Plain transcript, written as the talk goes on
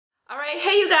Alright,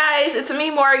 hey you guys, it's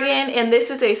me Morgan, and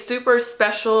this is a super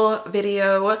special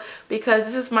video because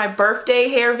this is my birthday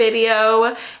hair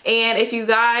video. And if you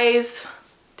guys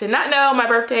did not know, my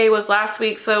birthday was last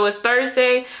week, so it was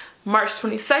Thursday, March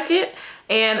 22nd,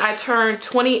 and I turned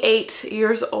 28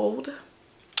 years old.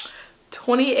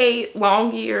 28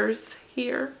 long years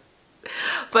here.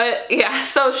 But yeah,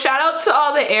 so shout out to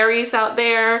all the Aries out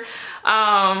there.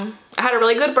 I had a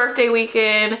really good birthday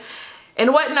weekend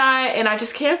and whatnot, and I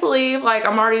just can't believe, like,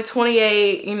 I'm already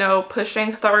 28, you know,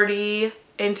 pushing 30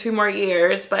 in 2 more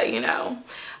years, but you know,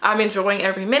 I'm enjoying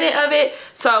every minute of it.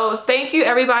 So thank you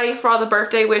everybody for all the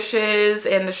birthday wishes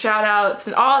and the shout outs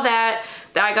and all that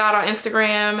I got on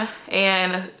Instagram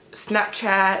and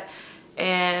Snapchat,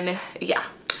 and yeah.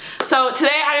 So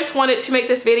today I just wanted to make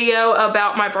this video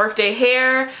about my birthday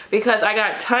hair because I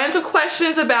got tons of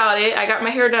questions about it. I got my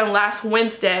hair done last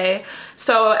Wednesday.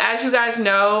 So as you guys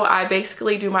know, I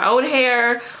basically do my own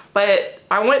hair, but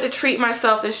I wanted to treat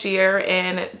myself this year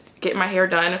and get my hair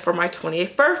done for my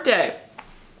 28th birthday.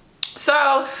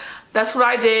 So that's what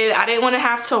I did. I didn't want to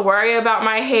have to worry about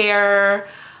my hair,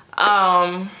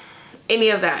 any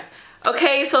of that.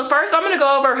 Okay, so first I'm going to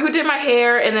go over who did my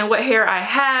hair and then what hair I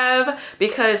have,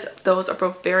 because those are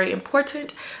both very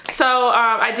important. So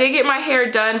I did get my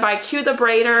hair done by Q the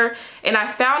Braider, and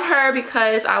I found her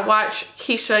because I watched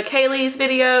Keisha Kaylee's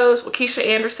videos with Keisha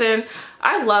Anderson.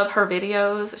 I love her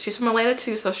videos. She's from Atlanta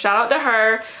too, so shout out to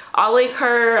her. I'll link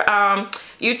her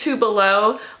YouTube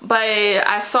below, but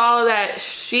I saw that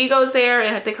she goes there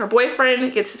and I think her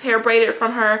boyfriend gets his hair braided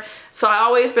from her. So I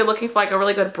always been looking for like a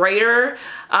really good braider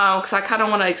because I kind of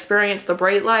want to experience the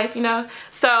braid life, you know.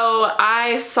 So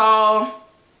I saw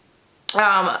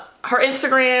her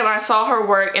Instagram, I saw her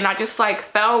work, and I just like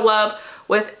fell in love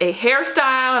with a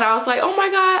hairstyle, and I was like, oh my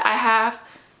god, I have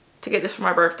to get this for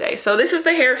my birthday. So this is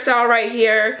the hairstyle right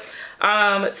here.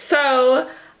 So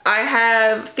I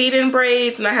have feed-in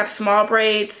braids and I have small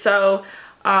braids. So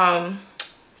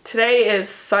today is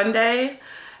Sunday,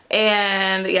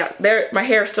 and yeah, my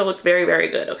hair still looks very, very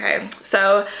good. Okay,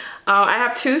 so I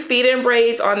have 2 feed-in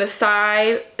braids on the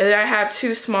side, and then I have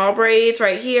 2 small braids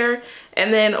right here,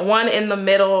 and then 1 in the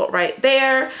middle right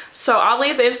there. So I'll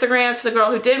leave the Instagram to the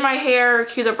girl who did my hair,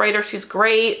 Q the Braider. She's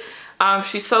great.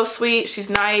 She's so sweet, she's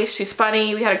nice, she's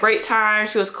funny. We had a great time.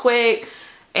 She was quick,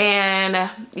 and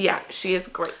yeah, she is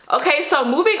great. Okay, so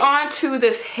moving on to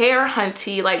this hair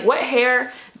hunty, like what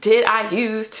hair did I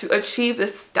use to achieve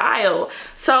this style?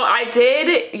 So I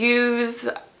did use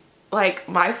like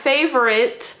my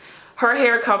favorite, her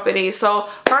hair company. So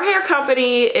her hair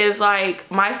company is like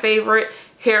my favorite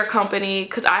hair company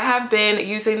because I have been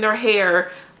using their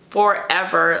hair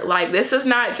forever. Like, this is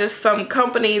not just some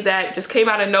company that just came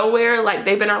out of nowhere. Like,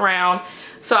 they've been around.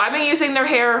 So I've been using their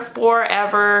hair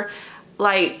forever.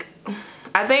 Like,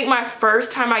 I think my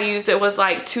first time I used it was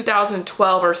like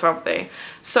 2012 or something.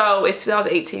 So it's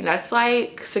 2018. That's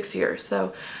like 6 years.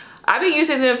 So I've been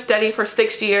using them steady for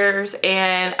 6 years,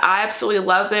 and I absolutely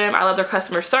love them. I love their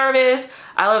customer service.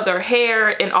 I love their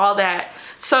hair and all that.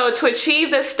 So to achieve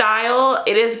this style,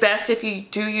 it is best if you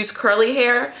do use curly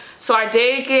hair. So I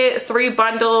did get 3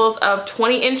 bundles of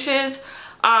 20 inches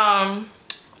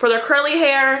for their curly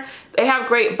hair. They have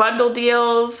great bundle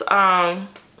deals and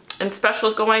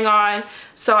specials going on.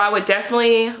 So I would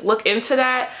definitely look into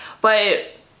that.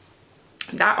 But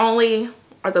not only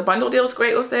are the bundle deals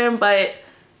great with them, but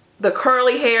the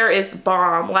curly hair is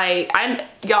bomb. Like,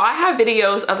 y'all, I have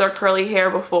videos of their curly hair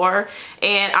before,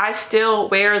 and I still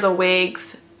wear the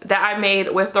wigs that I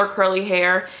made with their curly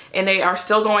hair, and they are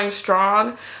still going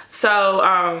strong.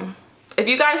 So if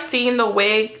you guys seen the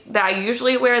wig that I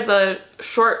usually wear, the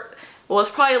short, well,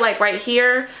 it's probably like right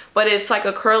here, but it's like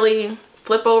a curly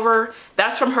flip over,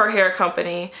 that's from her hair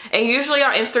company. And usually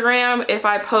on Instagram, if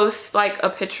I post like a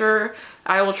picture,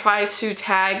 I will try to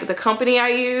tag the company I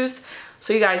use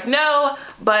so you guys know.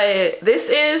 But this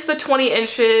is the 20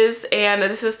 inches, and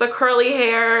this is the curly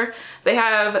hair. They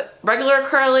have regular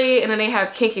curly, and then they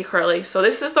have kinky curly. So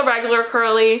this is the regular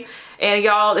curly, and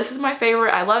y'all, this is my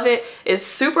favorite. I love it. It's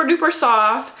super duper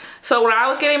soft. So when I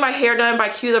was getting my hair done by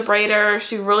Q the Braider,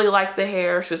 she really liked the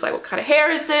hair. She was like, what kind of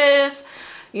hair is this?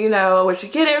 You know, where'd you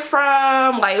get it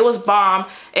from? Like, it was bomb.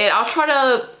 And I'll try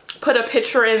to put a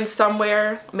picture in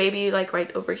somewhere, maybe like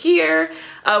right over here,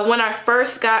 when I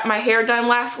first got my hair done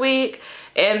last week,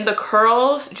 and the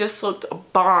curls just looked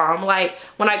bomb. Like,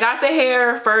 when I got the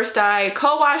hair first, I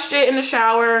co-washed it in the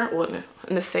shower, well,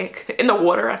 in the sink, in the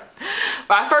water.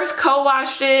 But I first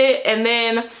co-washed it, and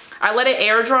then I let it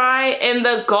air dry, and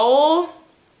the goal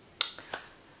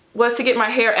was to get my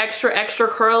hair extra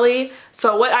curly.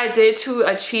 So what I did to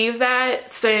achieve that,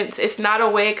 since it's not a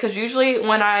wig, because usually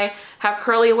when I have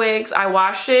curly wigs, I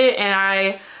wash it and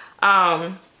I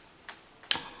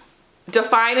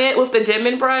define it with the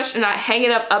Denman brush, and I hang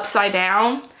it up upside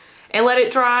down and let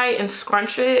it dry and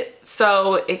scrunch it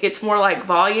so it gets more like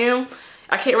volume.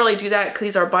 I can't really do that because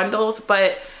these are bundles,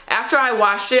 but after I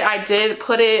washed it, I did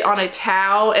put it on a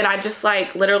towel and I just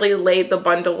like literally laid the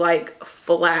bundle like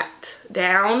flat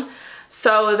down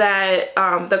so that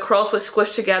the curls would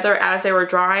squish together as they were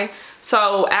drying.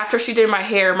 So after she did my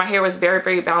hair was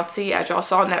very bouncy, as y'all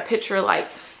saw in that picture. Like,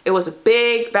 it was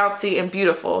big, bouncy, and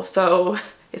beautiful. So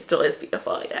it still is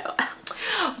beautiful, you know.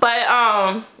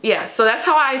 But yeah, so that's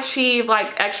how I achieve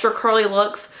like extra curly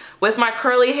looks with my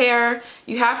curly hair.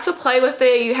 You have to play with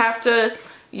it. You have to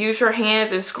use your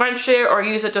hands and scrunch it, or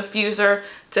use a diffuser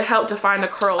to help define the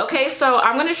curls. Okay, so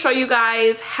I'm going to show you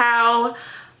guys how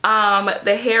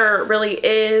the hair really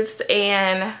is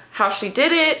and how she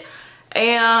did it,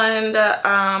 and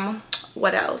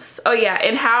what else? Oh yeah,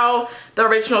 and how the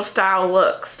original style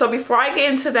looks. So before I get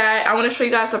into that, I want to show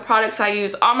you guys the products I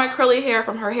use on my curly hair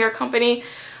from her hair company,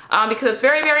 because it's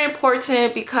very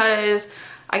important, because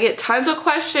I get tons of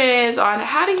questions on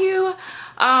how do you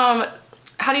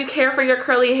care for your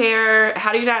curly hair?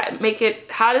 How do you not make it,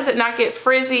 how does it not get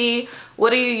frizzy? What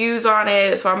do you use on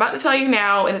it? So I'm about to tell you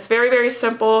now, and it's very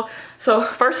simple. So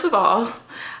first of all,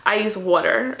 I use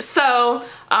water. So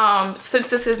since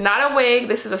this is not a wig,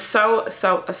 this is a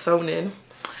sew-in.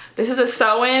 This is a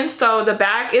sew-in, so the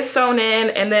back is sewn in,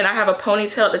 and then I have a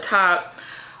ponytail at the top.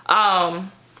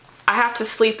 I have to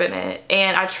sleep in it,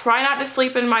 and I try not to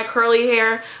sleep in my curly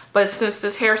hair, but since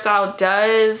this hairstyle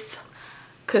does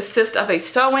consist of a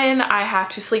sew-in, I have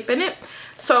to sleep in it.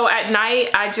 So at night,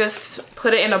 I just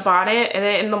put it in a bonnet, and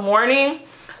then in the morning,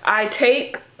 I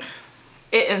take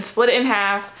it and split it in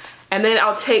half, and then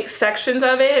I'll take sections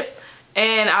of it,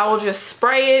 and I will just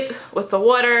spray it with the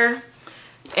water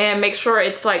and make sure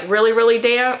it's like really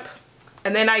damp.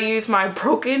 And then I use my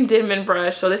broken Denman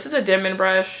brush. So this is a Denman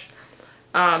brush.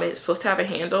 It's supposed to have a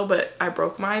handle, but I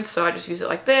broke mine, so I just use it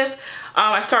like this.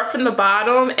 I start from the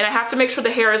bottom, and I have to make sure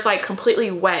the hair is like completely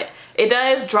wet. It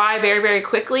does dry very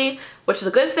quickly, which is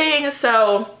a good thing.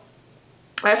 So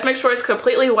I just make sure it's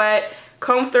completely wet,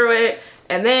 comb through it,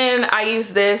 and then I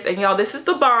use this. And y'all, this is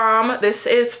the bomb. This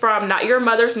is from Not Your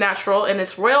Mother's Natural, and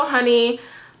it's Royal Honey,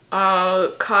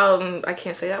 I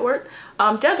can't say that word,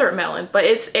 Desert Melon, but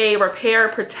it's a repair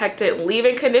protectant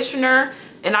leave-in conditioner,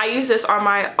 and I use this on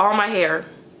all my hairs,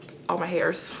 on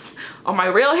my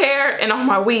real hair and on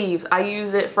my weaves. I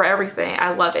use it for everything.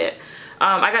 I love it.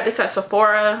 I got this at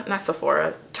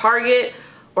Target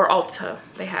or Ulta.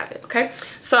 They have it. Okay,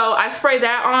 so I spray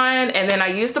that on, and then I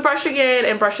use the brush again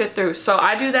and brush it through. So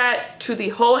I do that to the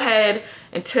whole head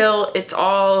until it's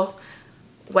all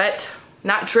wet,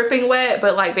 not dripping wet,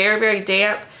 but like very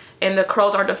damp, and the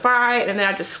curls are defined. And then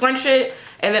I just scrunch it,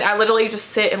 and then I literally just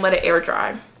sit and let it air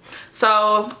dry.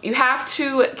 So you have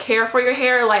to care for your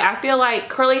hair. Like, I feel like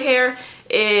curly hair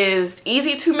is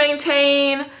easy to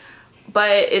maintain,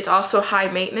 but it's also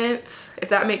high maintenance, if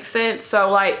that makes sense.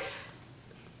 So like,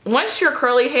 once your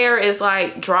curly hair is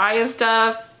like dry and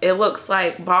stuff, it looks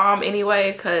like bomb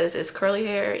anyway, because it's curly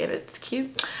hair and it's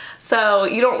cute. So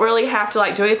you don't really have to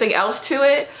like do anything else to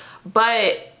it.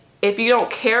 But if you don't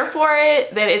care for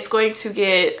it, then it's going to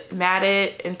get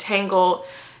matted and tangled.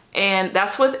 And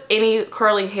that's with any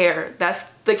curly hair.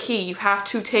 That's the key. You have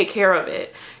to take care of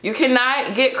it. You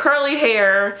cannot get curly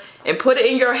hair and put it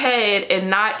in your head and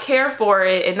not care for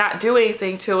it and not do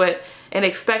anything to it and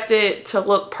expect it to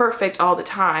look perfect all the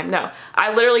time. No,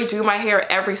 I literally do my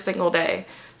hair every single day.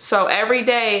 So every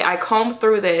day I comb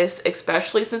through this,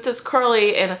 especially since it's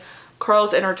curly and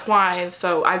curls intertwine.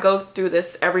 So I go through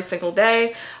this every single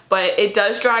day, but it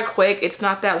does dry quick. It's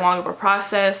not that long of a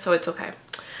process, so it's okay.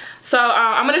 So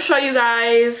I'm going to show you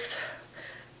guys.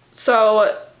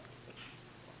 So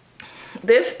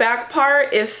this back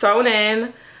part is sewn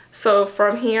in. So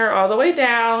from here all the way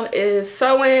down is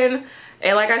sewn in.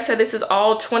 And like I said, this is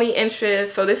all 20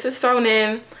 inches. So this is sewn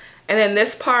in. And then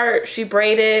this part, she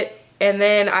braided. And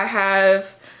then I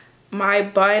have my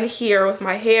bun here with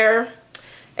my hair.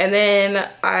 And then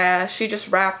she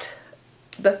just wrapped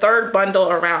the third bundle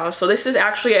around. So this is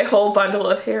actually a whole bundle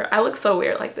of hair. I look so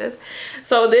weird like this.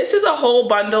 So this is a whole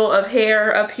bundle of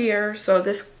hair up here. So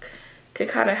this could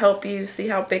kind of help you see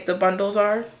how big the bundles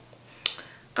are.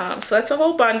 So that's a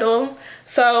whole bundle.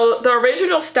 So the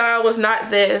original style was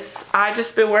not this. I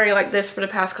just been wearing like this for the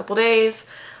past couple days,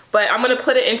 but I'm gonna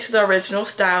put it into the original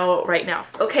style right now.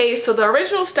 Okay, so the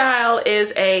original style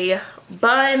is a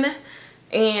bun,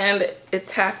 and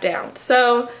it's half down.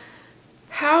 So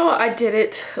how I did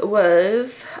it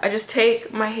was I just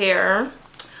take my hair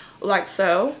like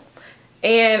so,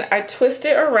 and I twist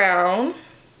it around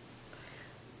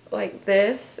like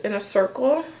this in a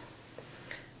circle,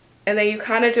 and then you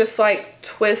kind of just like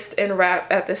twist and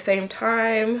wrap at the same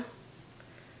time.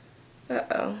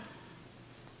 Uh-oh.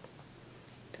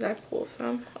 Did I pull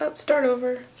some? Oh, start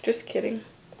over. Just kidding.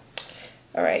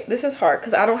 All right, this is hard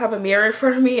because I don't have a mirror in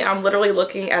front of me. I'm literally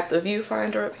looking at the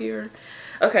viewfinder up here.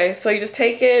 Okay, so you just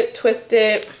take it, twist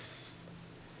it,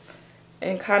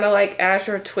 and kind of like as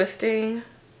you're twisting,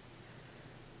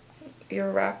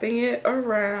 you're wrapping it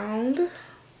around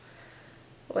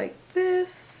like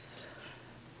this.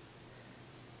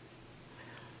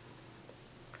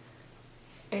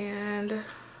 And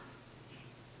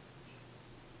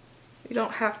you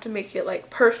don't have to make it like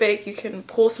perfect. You can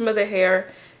pull some of the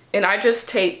hair, and I just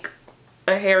take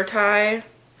a hair tie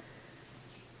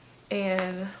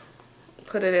and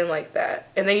put it in like that,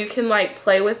 and then you can like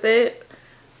play with it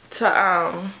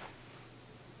to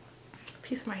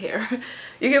piece of my hair.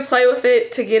 You can play with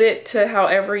it to get it to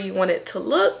however you want it to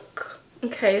look.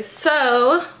 Okay,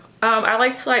 so I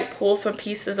like to like pull some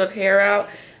pieces of hair out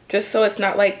just so it's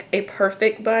not like a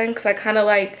perfect bun, because I kind of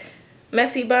like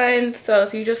messy buns. So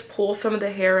if you just pull some of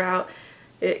the hair out,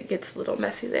 it gets a little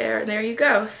messy there, and there you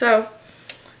go. So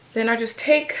then I just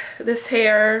take this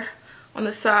hair on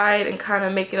the side and kind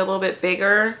of make it a little bit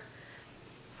bigger,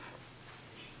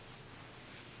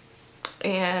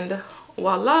 and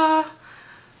voila.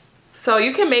 So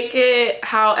you can make it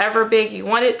however big you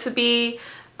want it to be.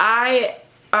 I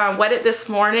wet it this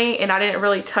morning and I didn't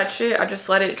really touch it. I just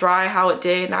let it dry how it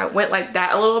did, and I went like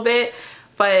that a little bit.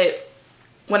 But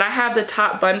when I have the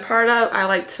top bun part up, I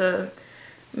like to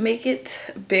make it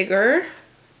bigger.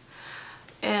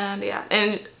 And yeah,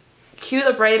 and Q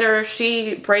the braider,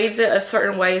 she braids it a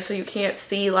certain way so you can't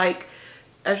see, like,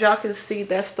 as y'all can see,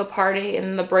 that's the parting,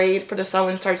 and the braid for the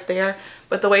sewing starts there.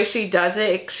 But the way she does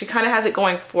it, she kind of has it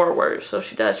going forward, so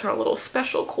she does her little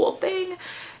special cool thing.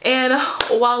 And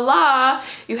voila,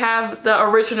 you have the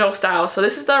original style. So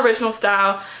this is the original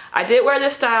style. I did wear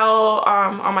this style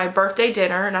on my birthday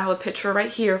dinner, and I have a picture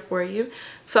right here for you.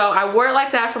 So I wore it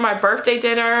like that for my birthday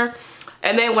dinner,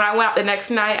 and then when I went out the next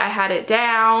night, I had it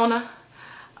down.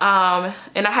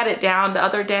 And I had it down the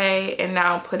other day, and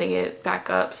now I'm putting it back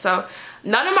up. So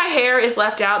none of my hair is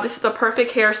left out. This is the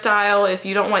perfect hairstyle if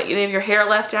you don't want any of your hair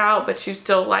left out, but you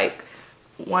still like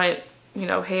want, you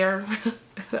know, hair.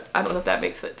 I don't know if that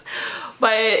makes sense,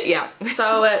 but yeah.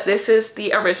 So this is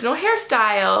the original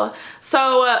hairstyle.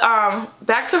 So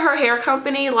back to her hair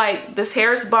company. Like, this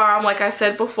hair is bomb. Like I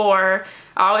said before,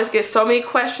 I always get so many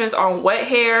questions on what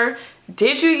hair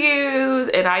did you use,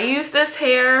 and I used this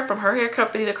hair from her hair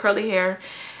company, the curly hair.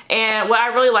 And what I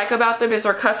really like about them is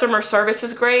their customer service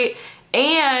is great,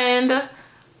 and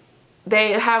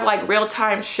they have like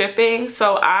real-time shipping.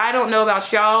 So I don't know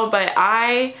about y'all, but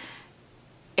I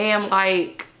am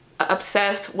like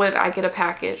obsessed when I get a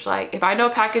package. Like, if I know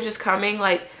a package is coming,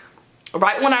 like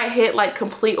right when I hit like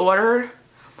complete order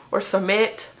or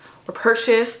submit or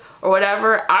purchase or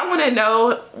whatever, I want to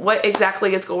know what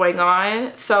exactly is going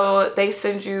on. So they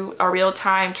send you a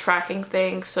real-time tracking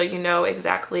thing, so you know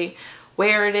exactly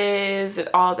where it is and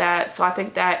all that. So I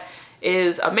think that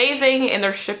is amazing, and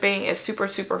their shipping is super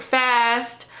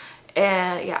fast.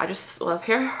 And yeah, I just love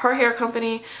her hair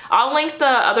company. I'll link the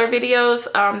other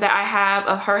videos that I have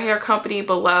of her hair company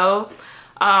below.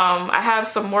 I have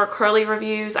some more curly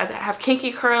reviews. I have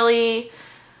kinky curly,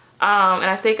 and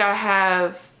I think I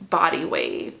have body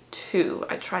wave too.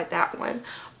 I tried that one,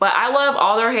 but I love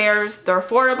all their hairs. They're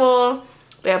affordable,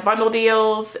 they have bundle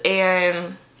deals,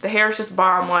 and the hair is just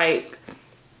bomb. Like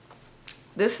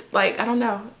this, like, I don't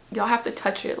know, y'all have to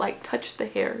touch it, like touch the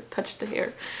hair.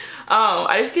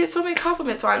 I just get so many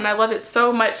compliments on it, and I love it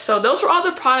so much. So those were all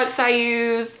the products I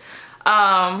used.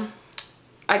 I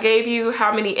gave you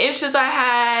how many inches I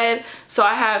had. So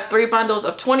I have 3 bundles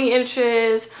of 20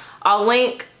 inches. I'll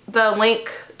link the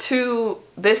link to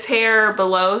this hair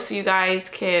below so you guys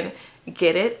can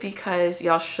get it, because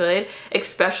y'all should,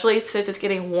 especially since it's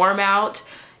getting warm out,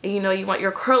 and you know you want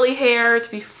your curly hair to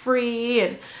be free,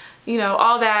 and you know,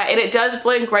 all that. And it does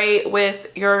blend great with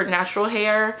your natural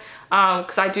hair,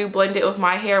 because I do blend it with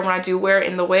my hair when I do wear it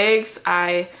in the wigs.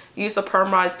 I use the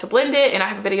perm rods to blend it, and I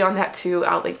have a video on that too.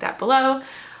 I'll link that below.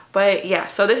 But yeah,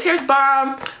 so this hair's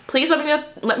bomb. Please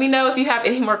let me know if you have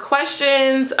any more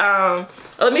questions.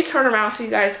 Let me turn around so you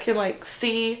guys can like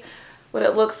see what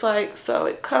it looks like. So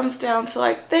it comes down to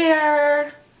like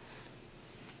there.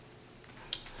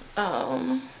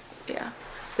 Yeah,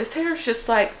 this hair is just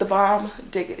like the bomb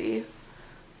diggity.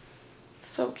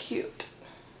 So cute.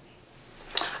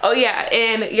 Oh yeah,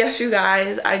 and yes, you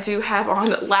guys, I do have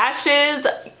on lashes.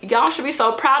 Y'all should be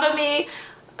so proud of me.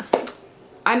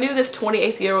 I knew this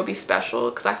 28th year would be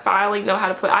special because I finally know how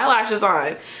to put eyelashes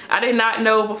on. I did not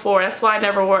know before. That's why I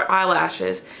never wore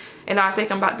eyelashes. And now I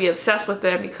think I'm about to be obsessed with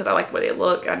them because I like the way they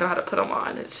look. I know how to put them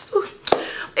on. It's just, ooh.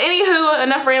 Anywho,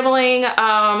 enough rambling.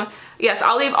 Yes,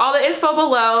 I'll leave all the info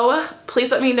below.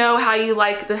 Please let me know how you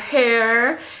like the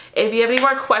hair. If you have any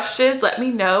more questions, let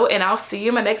me know, and I'll see you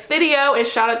in my next video. And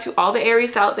shout out to all the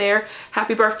Aries out there.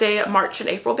 Happy birthday, March and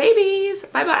April babies.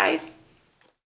 Bye bye.